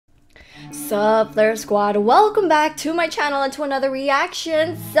What's up, Flare Squad? Welcome back to my channel and to another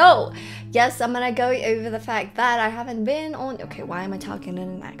reaction. So, yes, I'm gonna go over the fact that I haven't been on... Okay, why am I talking in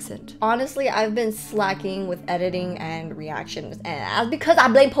an accent? Honestly, I've been slacking with editing and reactions, and that's because I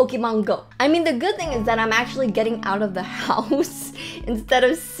blame Pokemon Go. I mean, the good thing is that I'm actually getting out of the house. Instead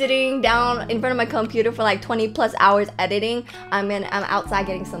of sitting down in front of my computer for like 20 plus hours editing, I'm outside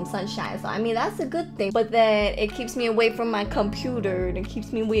getting some sunshine. So I mean, that's a good thing. But then it keeps me away from my computer and it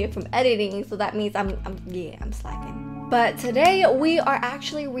keeps me away from editing. So that means I'm slacking. But today we are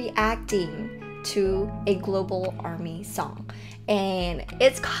actually reacting to a Global Army song, and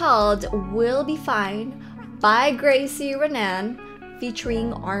it's called "We'll Be Fine" by Gracie Renan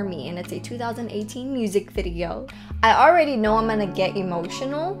featuring Army, and it's a 2018 music video. I already know I'm gonna get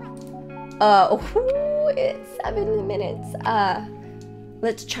emotional. It's 7 minutes.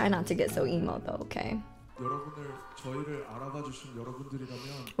 Let's try not to get so emo though, okay?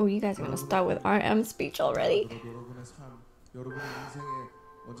 Oh, you guys are gonna start with RM speech already?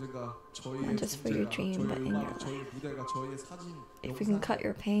 Not just for your dream, but in your life. If we can cut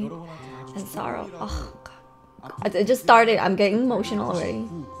your pain and sorrow. Oh, God. It just started. I'm getting emotional already.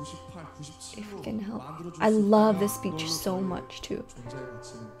 If we can help. I love this speech so much too.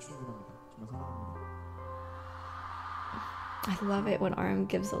 I love it when RM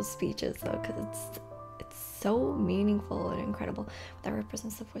gives those speeches though, because it's so meaningful and incredible. That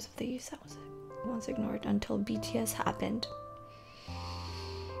represents the voice of the youth that was once ignored until BTS happened.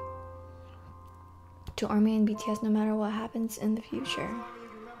 To Army and BTS, no matter what happens in the future.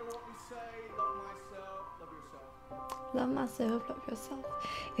 Love myself, love yourself.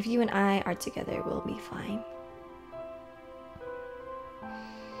 If you and I are together, we'll be fine.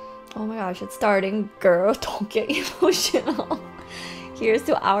 Oh my gosh, it's starting. Girl, don't get emotional. Here's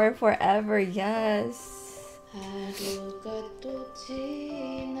to our forever, yes.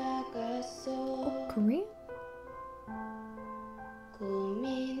 Oh, Korean?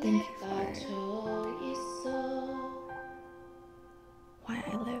 Thank you for why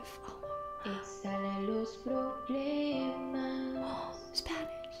I live. Oh.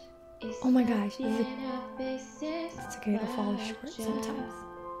 Spanish. Oh my gosh, it's okay to fall short sometimes.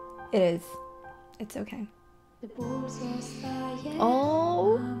 It is. It's okay.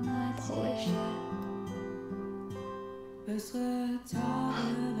 Oh, Polish.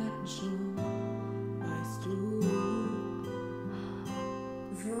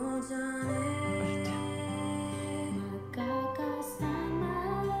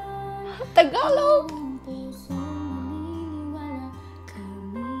 Tagalog.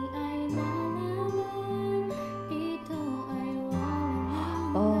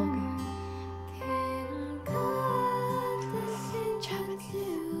 Oh,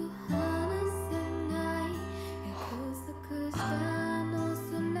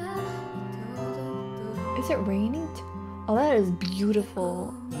 is it raining? Oh, that is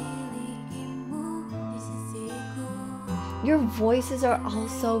beautiful. Your voices are all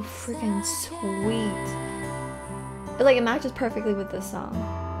so freaking sweet. Like, it matches perfectly with this song.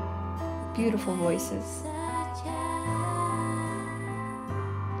 Beautiful voices.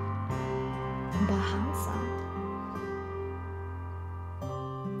 Bahasa.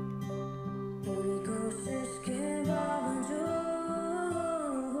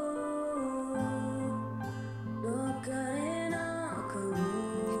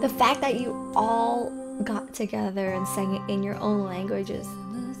 The fact that you all got together and sang it in your own languages,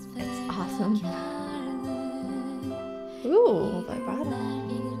 it's awesome. Ooh, vibrato.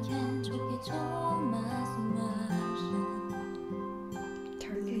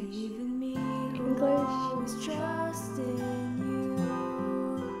 Turkish, English.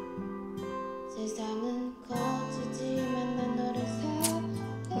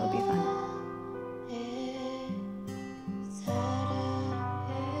 We'll be fine.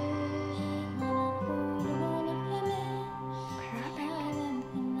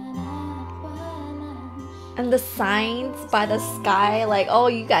 And the signs by the sky, like, oh,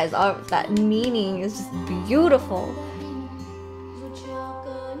 you guys are, that meaning is just beautiful.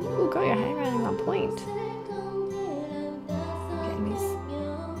 Ooh, girl, your handwriting on point.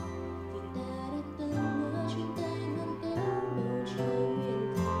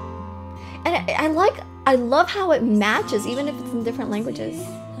 Okay, and I love how it matches, even if it's in different languages.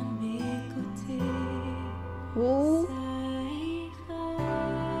 Ooh.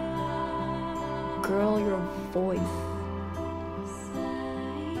 Girl, your voice.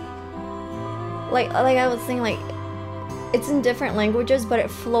 Like I was saying, like, it's in different languages, but it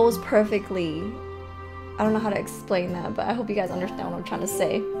flows perfectly. I don't know how to explain that, but I hope you guys understand what I'm trying to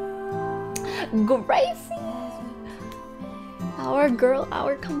say. Gracie! Our girl,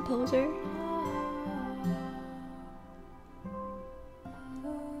 our composer.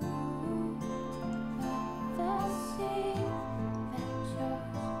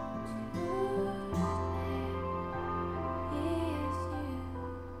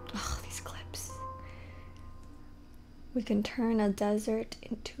 We can turn a desert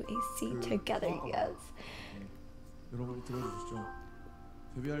into a sea together, yes. 여러분이 들어주시죠.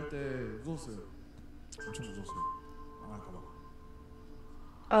 데뷔할 때 무서웠어요. 엄청 무서웠어요. 안 할까봐.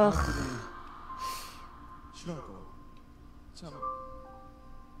 사람들이 싫어할까봐. 참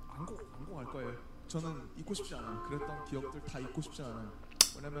안공할 거예요. 저는 잊고 싶지 않아요. 그랬던 기억들 다 잊고 싶지 않아요.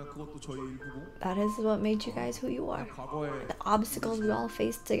 왜냐면 그것도 저희 일부고. That is what made you guys who you are. The obstacles we all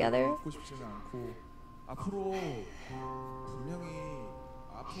faced together. 잊고 싶지는 않고 앞으로 분명히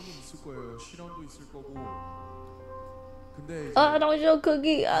아픔이 있을 거예요. 시련도 있을 거고. 근데 don't show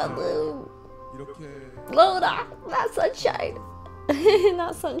cookie. 이렇게 Lola, not sunshine.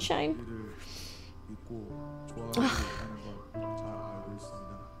 Not sunshine. 믿고 좋아하고 있다는 걸 잘 알고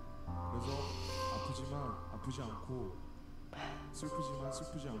있습니다. 그래서 아프지 않고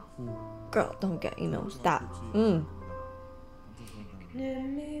슬프지 않고. Girl, don't get emo. Stop.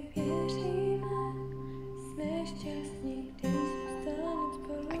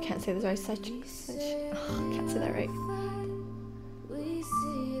 I can't say this right. Such. I can't say that right. We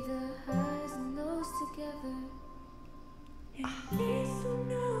see the highs and lows together.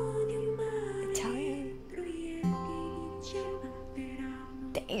 Italian.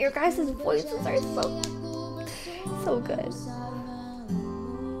 Dang, your guys' voices are so good.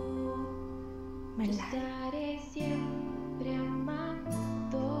 My life.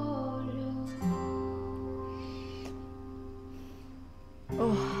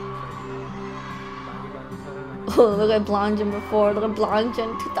 Oh, look at Blondin before, look at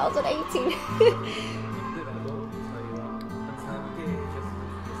Blondin 2018.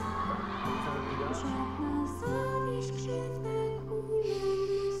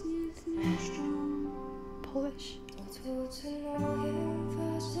 Polish.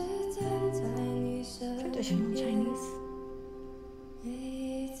 Traditional Chinese.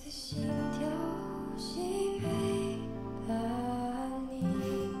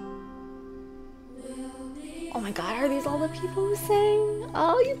 Oh my god, are these all the people who sang?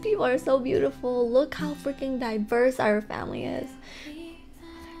 Oh, you people are so beautiful. Look how freaking diverse our family is.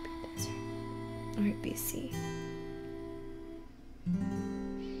 Alright, BC.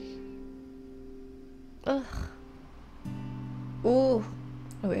 Ugh. Ooh.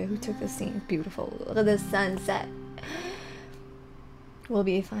 Oh wait, who took this scene? Beautiful. Look at the sunset. We'll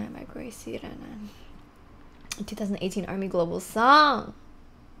Be Fine by Gracie Renan. 2018 Army Global Song.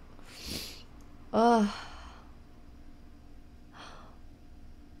 Ugh.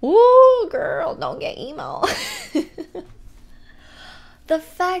 Ooh, girl, don't get emo. The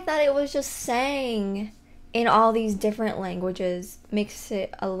fact that it was just sang in all these different languages makes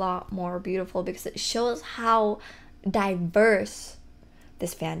it a lot more beautiful because it shows how diverse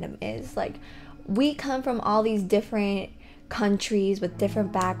this fandom is. Like, we come from all these different countries with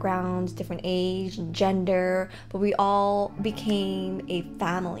different backgrounds, different age, gender, but we all became a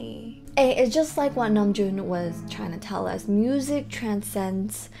family. And it's just like what Namjoon was trying to tell us. Music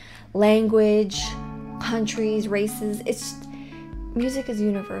transcends language, countries, races. Music is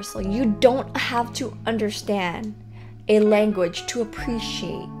universal. You don't have to understand a language to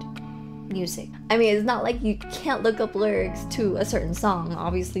appreciate music. I mean, it's not like you can't look up lyrics to a certain song.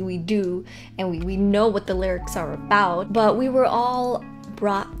 Obviously we do, and we know what the lyrics are about, but we were all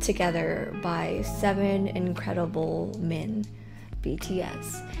brought together by 7 incredible men,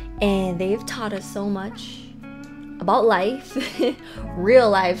 BTS, and they've taught us so much about life, real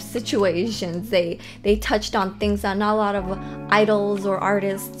life situations. They touched on things that not a lot of idols or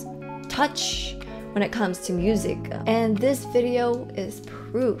artists touch when it comes to music. And this video is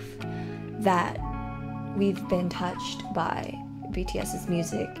proof that we've been touched by BTS's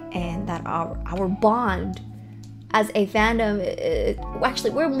music and that our bond as a fandom, actually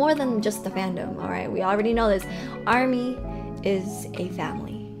we're more than just a fandom, all right? We already know this. ARMY is a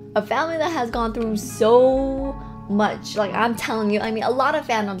family that has gone through so much. Like, I'm telling you, I mean, a lot of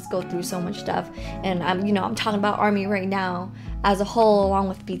fandoms go through so much stuff, and I'm talking about ARMY right now as a whole, along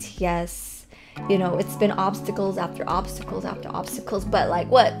with BTS. You know, it's been obstacles after obstacles after obstacles, but like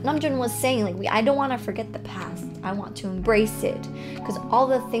what Namjoon was saying, like, I don't want to forget the past. I want to embrace it, because all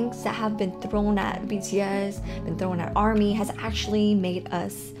the things that have been thrown at BTS, been thrown at ARMY, has actually made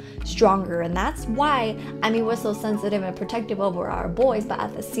us stronger. And that's why, I mean, we're so sensitive and protective over our boys, but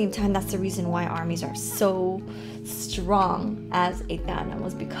at the same time, that's the reason why ARMYs are so strong as a fandom,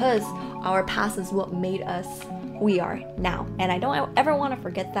 was because our past is what made us who we are now. And I don't ever want to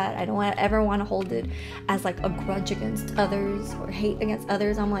forget that. I don't ever want to hold it as like a grudge against others or hate against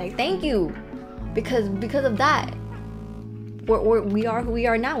others. I'm like, thank you, because of that, we are who we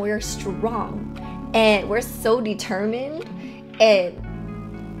are now. We are strong, and we're so determined,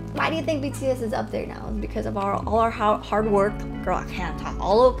 and why do you think BTS is up there now? It's because of all our hard work. Girl, I can't talk.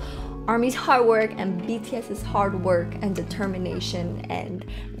 All of ARMY's hard work and BTS's hard work and determination, and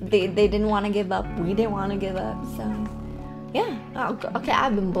they didn't want to give up. We didn't want to give up. So yeah. Okay,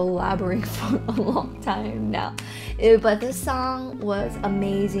 I've been blabbering for a long time now, but this song was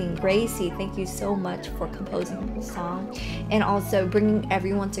amazing. Gracie, thank you so much for composing the song and also bringing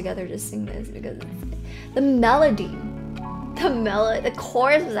everyone together to sing this, because the melody, the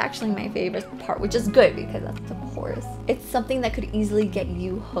chorus was actually my favorite part, which is good because that's the chorus. It's something that could easily get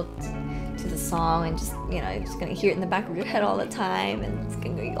you hooked to the song and just, you know, you're just gonna hear it in the back of your head all the time and it's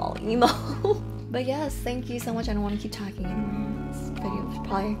gonna get you all emo. But yes, thank you so much. I don't want to keep talking anymore. This video is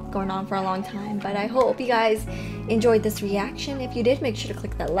probably going on for a long time, but I hope you guys enjoyed this reaction. If you did, make sure to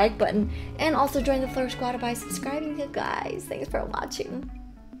click that like button and also join the Fleur Squad by subscribing, you guys. Thanks for watching.